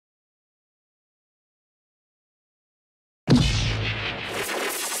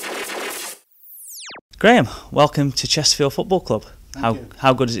Graham, welcome to Chesterfield Football Club. Thank you.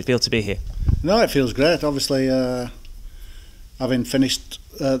 How good does it feel to be here? No, it feels great. Obviously, having finished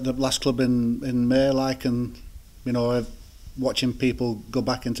the last club in May, and watching people go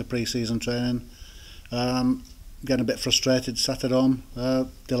back into pre-season training, getting a bit frustrated, sat at home.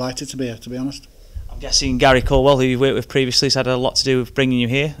 Delighted to be here, to be honest. I'm guessing Gary Colwell, who you've worked with previously, has had a lot to do with bringing you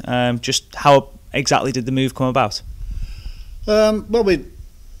here. Just how exactly did the move come about? Well,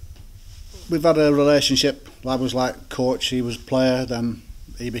 we've had a relationship. I was like coach, he was player, then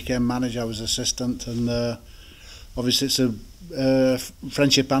he became manager, I was assistant, and obviously it's a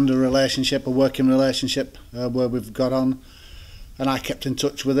friendship and a relationship, a working relationship where we've got on, and I kept in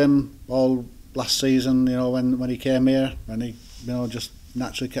touch with him all last season, when he came here, and he just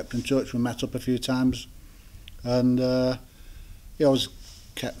naturally kept in touch. We met up a few times, and he always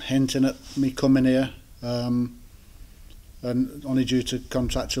kept hinting at me coming here, and only due to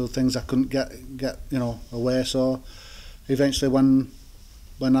contractual things I couldn't get away. So eventually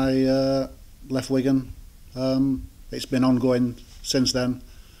when I left Wigan, it's been ongoing since then,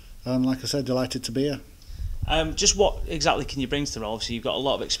 and like I said, delighted to be here. Just what exactly can you bring to the role? Obviously you've got a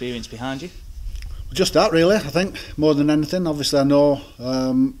lot of experience behind you. Just that really, I think, more than anything. Obviously I know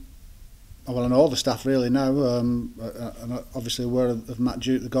I know all the staff really now, and obviously aware of Matt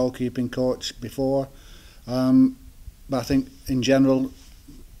Duke, the goalkeeping coach, before, but I think in general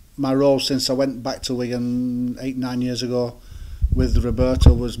my role since I went back to Wigan 8-9 years ago with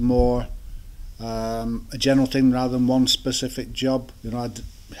Roberto was more a general thing rather than one specific job. I'd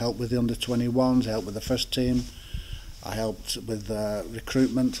help with the under-21s, help with the first team, I helped with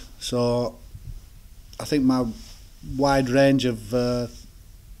recruitment. So I think my wide range of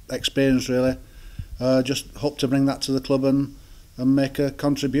experience really, just hope to bring that to the club and make a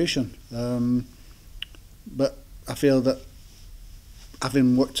contribution. But I feel that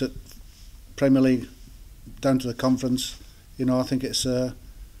having worked at Premier League down to the Conference, I think it's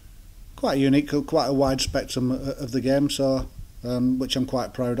quite unique, quite a wide spectrum of the game, so which I'm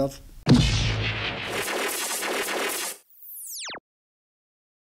quite proud of.